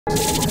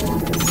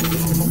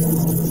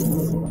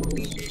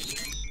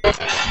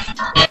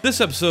This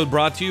episode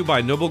brought to you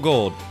by Noble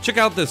Gold. Check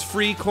out this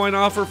free coin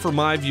offer for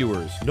my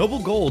viewers. Noble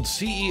Gold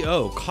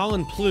CEO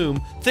Colin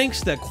Plume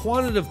thinks that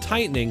quantitative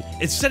tightening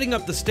is setting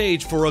up the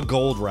stage for a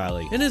gold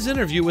rally. In his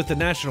interview with the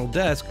National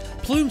Desk,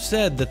 Plume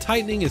said the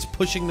tightening is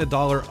pushing the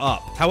dollar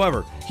up.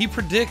 However, he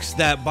predicts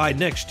that by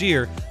next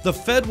year, the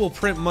Fed will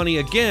print money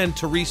again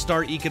to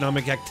restart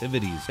economic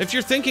activities. If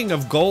you're thinking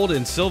of gold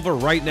and silver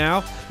right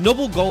now,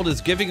 Noble Gold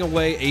is giving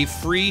away a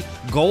free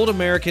Gold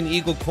American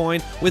Eagle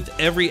coin with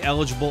every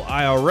eligible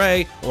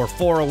IRA or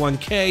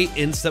 401k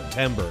in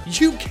September.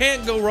 You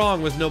can't go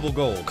wrong with Noble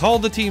Gold. Call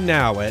the team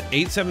now at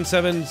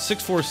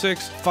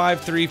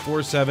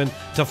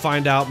 877-646-5347 to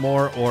find out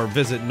more, or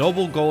visit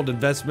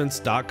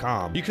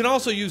noblegoldinvestments.com. You can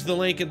also use the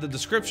link in the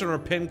description or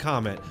pinned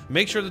comment.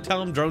 Make sure to tell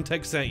them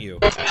Dronetek sent you.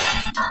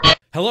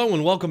 Hello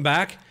and welcome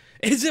back.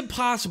 Is it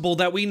possible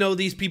that we know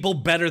these people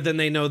better than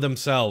they know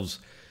themselves?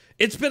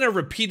 It's been a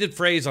repeated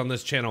phrase on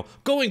this channel,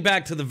 going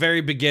back to the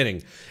very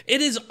beginning.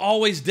 It is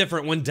always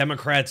different when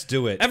Democrats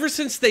do it. Ever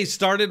since they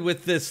started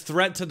with this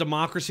threat to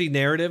democracy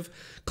narrative,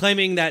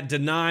 claiming that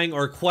denying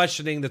or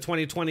questioning the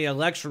 2020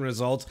 election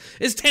results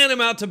is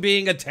tantamount to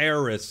being a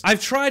terrorist.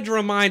 I've tried to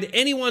remind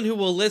anyone who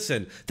will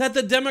listen that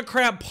the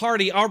Democrat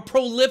Party are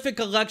prolific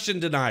election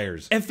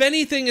deniers. If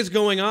anything is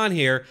going on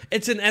here,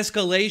 it's an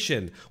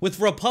escalation, with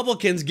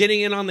Republicans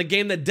getting in on the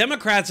game that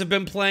Democrats have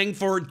been playing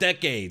for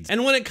decades.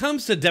 And when it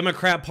comes to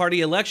Democrat Party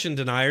election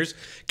deniers,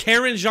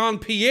 Karen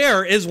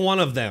Jean-Pierre is one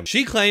of them.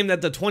 She claimed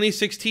that the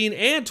 2016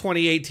 and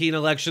 2018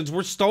 elections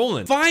were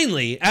stolen.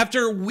 Finally,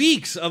 after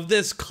weeks of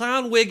this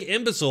clown wig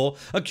imbecile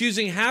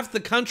accusing half the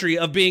country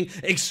of being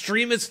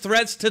extremist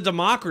threats to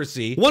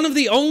democracy, one of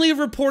the only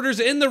reporters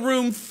in the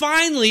room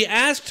finally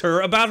asked her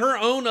about her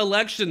own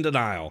election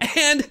denial.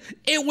 And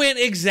it went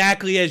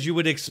exactly as you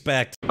would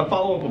expect. A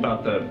follow-up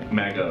about the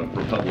MAGA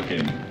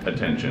Republican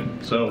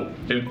attention. So,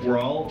 if we're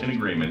all in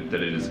agreement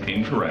that it is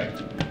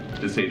incorrect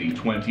to say the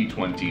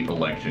 2020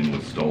 election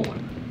was stolen,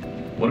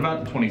 what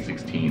about the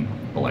 2016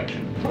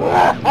 election?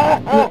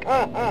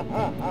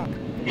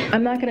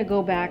 I'm not going to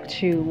go back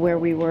to where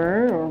we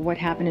were or what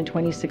happened in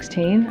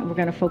 2016. We're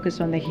going to focus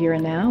on the here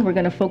and now. We're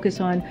going to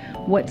focus on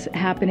what's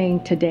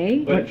happening today.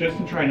 But just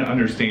in trying to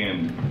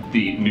understand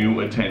the new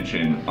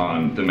attention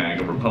on the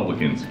MAGA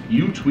Republicans,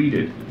 you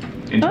tweeted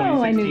in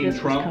 2016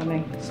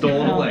 Trump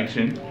stole an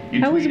election.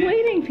 I was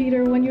waiting,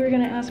 Peter, when you were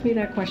going to ask me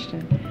that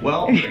question.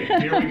 Well,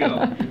 here we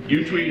go.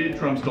 You tweeted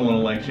Trump stole an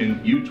election.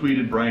 You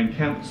tweeted Brian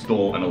Kemp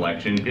stole an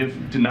election. If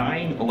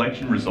denying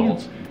election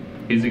results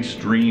is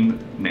extreme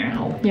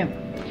now,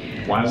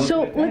 why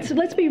so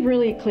let's be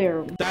really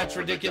clear. That's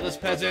ridiculous,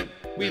 peasant.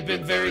 We've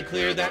been very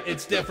clear that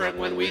it's different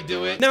when we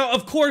do it. Now,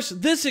 of course,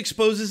 this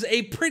exposes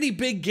a pretty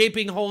big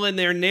gaping hole in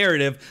their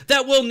narrative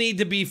that will need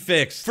to be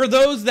fixed. For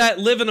those that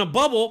live in a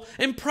bubble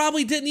and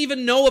probably didn't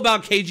even know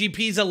about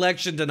KGP's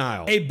election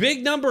denial, a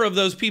big number of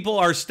those people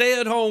are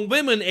stay-at-home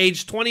women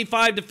aged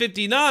 25 to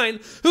 59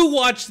 who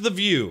watch The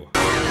View.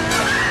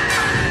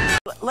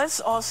 Let's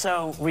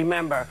also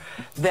remember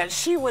that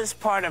she was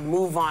part of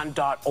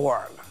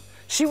MoveOn.org.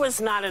 She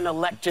was not an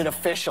elected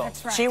official.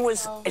 That's right.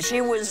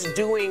 She was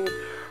doing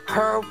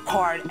her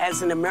part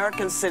as an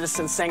American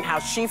citizen, saying how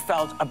she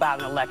felt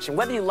about an election,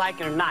 whether you like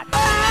it or not.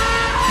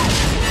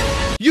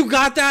 You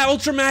got that,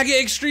 ultra MAGA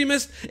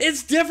extremist?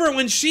 It's different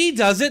when she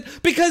does it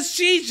because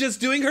she's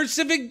just doing her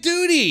civic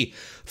duty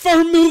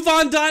for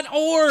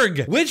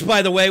MoveOn.org, which,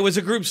 by the way, was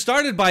a group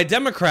started by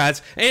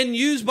Democrats and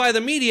used by the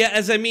media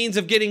as a means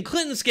of getting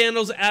Clinton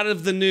scandals out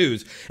of the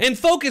news and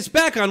focus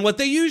back on what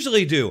they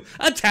usually do,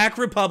 attack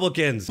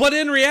Republicans. But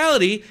in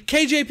reality,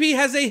 KJP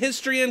has a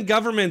history in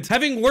government,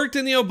 having worked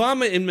in the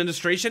Obama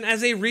administration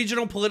as a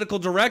regional political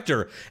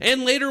director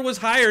and later was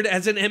hired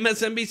as an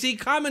MSNBC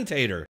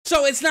commentator.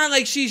 So it's not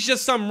like she's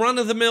just some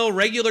run-of-the-mill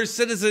regular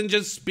citizen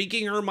just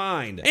speaking her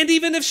mind. And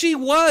even if she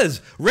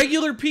was,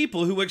 regular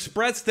people who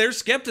expressed their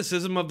skepticism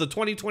of the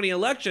 2020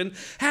 election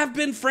have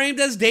been framed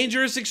as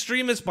dangerous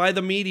extremists by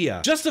the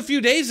media. Just a few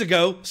days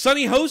ago,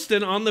 Sunny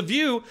Hostin on The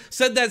View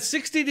said that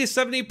 60 to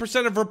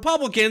 70% of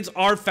Republicans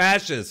are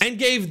fascists and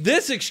gave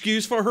this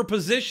excuse for her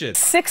position.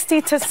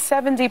 60 to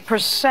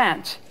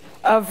 70%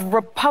 of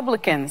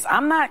Republicans,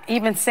 I'm not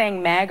even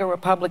saying MAGA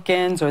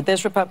Republicans or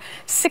this Republican,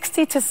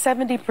 60 to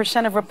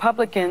 70% of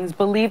Republicans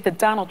believe that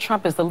Donald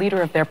Trump is the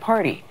leader of their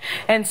party.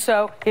 And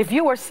so if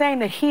you are saying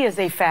that he is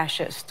a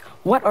fascist,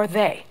 what are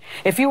they?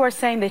 If you are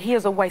saying that he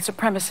is a white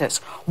supremacist,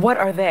 what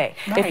are they?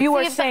 Right. If you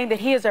are saying that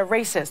he is a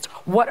racist,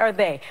 what are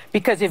they?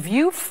 Because if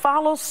you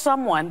follow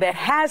someone that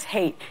has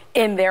hate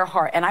in their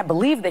heart, and I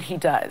believe that he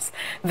does,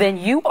 then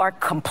you are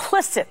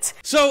complicit.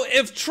 So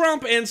if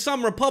Trump and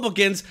some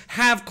Republicans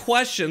have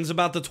questions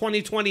about the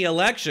 2020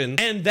 election,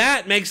 and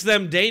that makes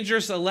them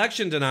dangerous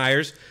election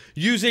deniers,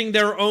 using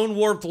their own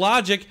warped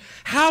logic,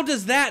 how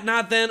does that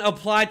not then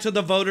apply to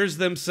the voters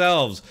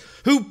themselves,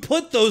 who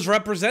put those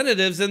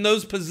representatives in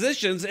those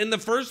positions in the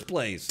first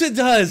place? It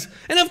does.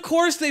 And of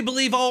course they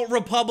believe all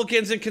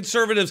Republicans and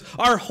conservatives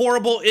are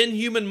horrible,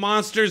 inhuman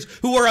monsters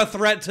who are a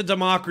threat to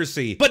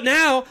democracy. But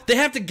now they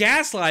have to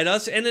gaslight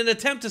us in an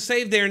attempt to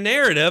save their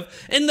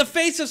narrative in the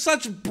face of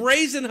such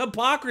brazen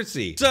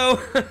hypocrisy. So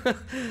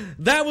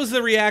that was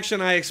the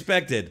reaction I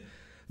expected.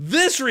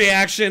 This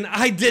reaction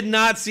I did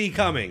not see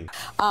coming.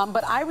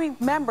 But I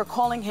remember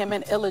calling him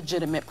an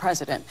illegitimate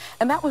president,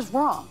 and that was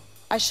wrong.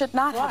 I should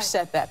not have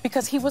said that,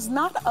 because he was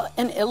not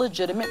an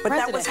illegitimate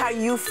president. But that was how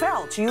you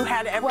felt. You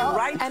had every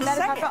right to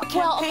say it. The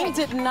campaign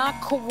did not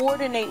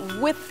coordinate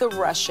with the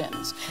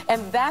Russians,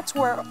 and that's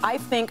where I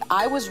think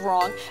I was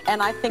wrong,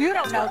 and I think you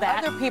don't know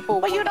that. Other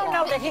people. Well, you don't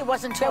know that he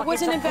wasn't talking. There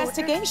was an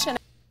investigation.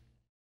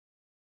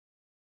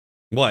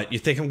 What, you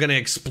think I'm gonna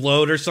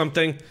explode or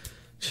something?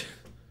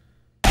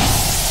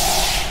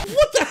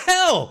 What the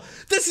hell?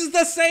 This is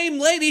the same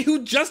lady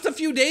who just a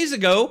few days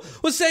ago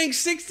was saying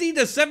 60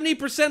 to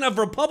 70% of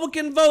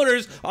Republican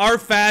voters are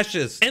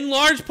fascists, in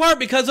large part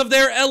because of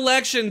their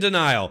election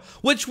denial,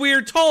 which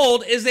we're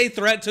told is a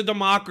threat to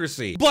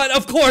democracy. But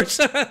of course,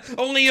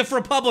 only if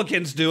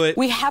Republicans do it.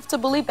 We have to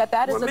believe that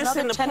that is We're another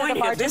missing the tenet point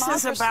of our here. This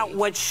democracy. is about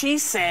what she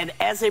said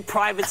as a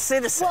private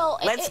citizen. Well,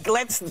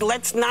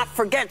 let's not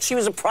forget she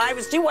was a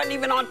private. She wasn't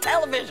even on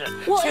television.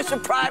 Well, she was a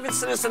private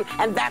citizen,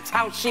 and that's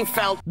how she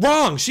felt.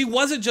 Wrong. She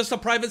wasn't just a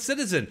private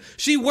citizen.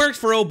 She worked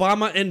for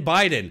Obama and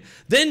Biden.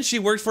 Then she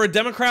worked for a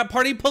Democrat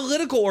Party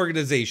political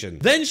organization.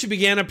 Then she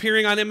began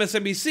appearing on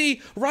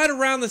MSNBC right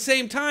around the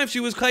same time she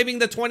was claiming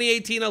the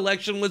 2018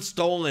 election was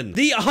stolen.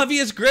 The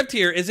obvious grift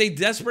here is a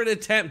desperate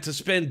attempt to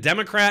spin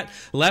Democrat,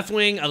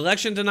 left-wing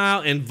election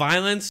denial and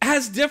violence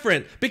as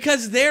different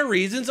because their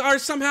reasons are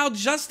somehow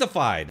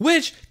justified,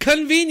 which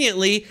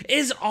conveniently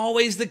is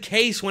always the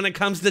case when it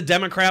comes to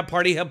Democrat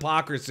Party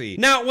hypocrisy.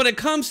 Now, when it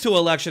comes to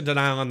election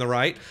denial on the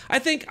right, I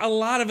think a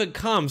lot of it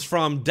comes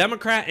from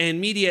Democrat and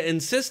media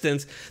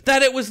insistence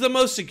that it was the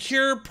most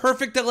secure,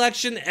 perfect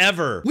election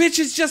ever, which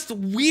is just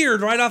weird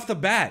right off the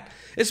bat,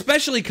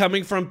 especially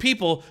coming from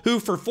people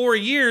who for 4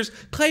 years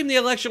claimed the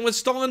election was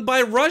stolen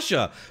by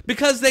Russia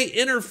because they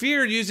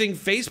interfered using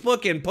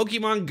Facebook and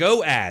Pokemon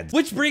Go ads.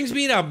 Which brings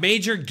me to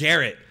Major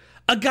Garrett,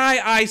 a guy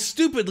I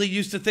stupidly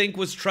used to think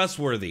was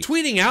trustworthy,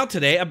 tweeting out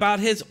today about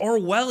his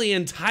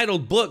Orwellian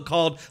titled book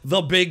called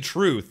The Big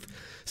Truth,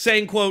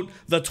 saying, quote,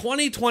 "The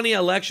 2020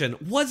 election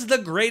was the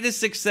greatest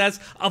success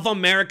of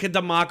American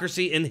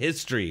democracy in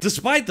history,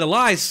 despite the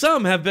lies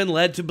some have been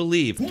led to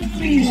believe."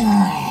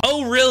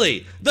 Oh,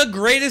 really? The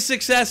greatest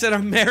success in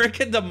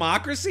American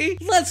democracy?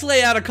 Let's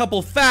lay out a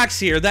couple facts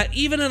here that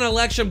even an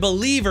election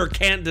believer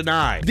can't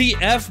deny. The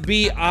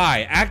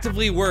FBI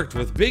actively worked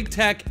with big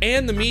tech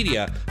and the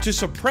media to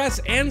suppress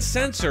and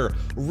censor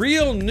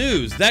real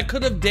news that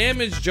could have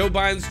damaged Joe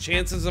Biden's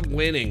chances of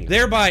winning,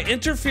 thereby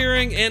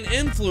interfering and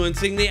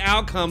influencing the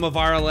outcome of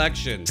our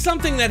election.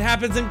 Something that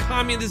happens in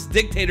communist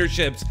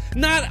dictatorships,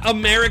 not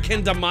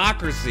American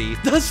democracy.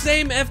 The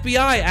same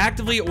FBI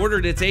actively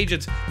ordered its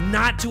agents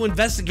not to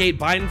investigate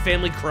Biden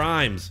family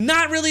crimes.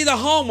 Not really the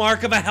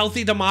hallmark of a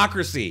healthy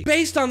democracy.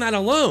 Based on that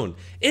alone,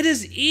 it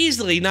is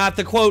easily not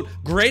the, quote,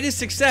 greatest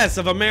success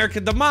of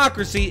American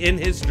democracy in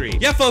history.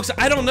 Yeah, folks,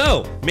 I don't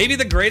know. Maybe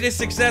the greatest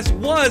success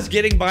was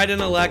getting Biden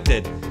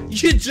elected.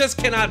 You just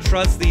cannot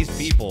trust these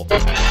people.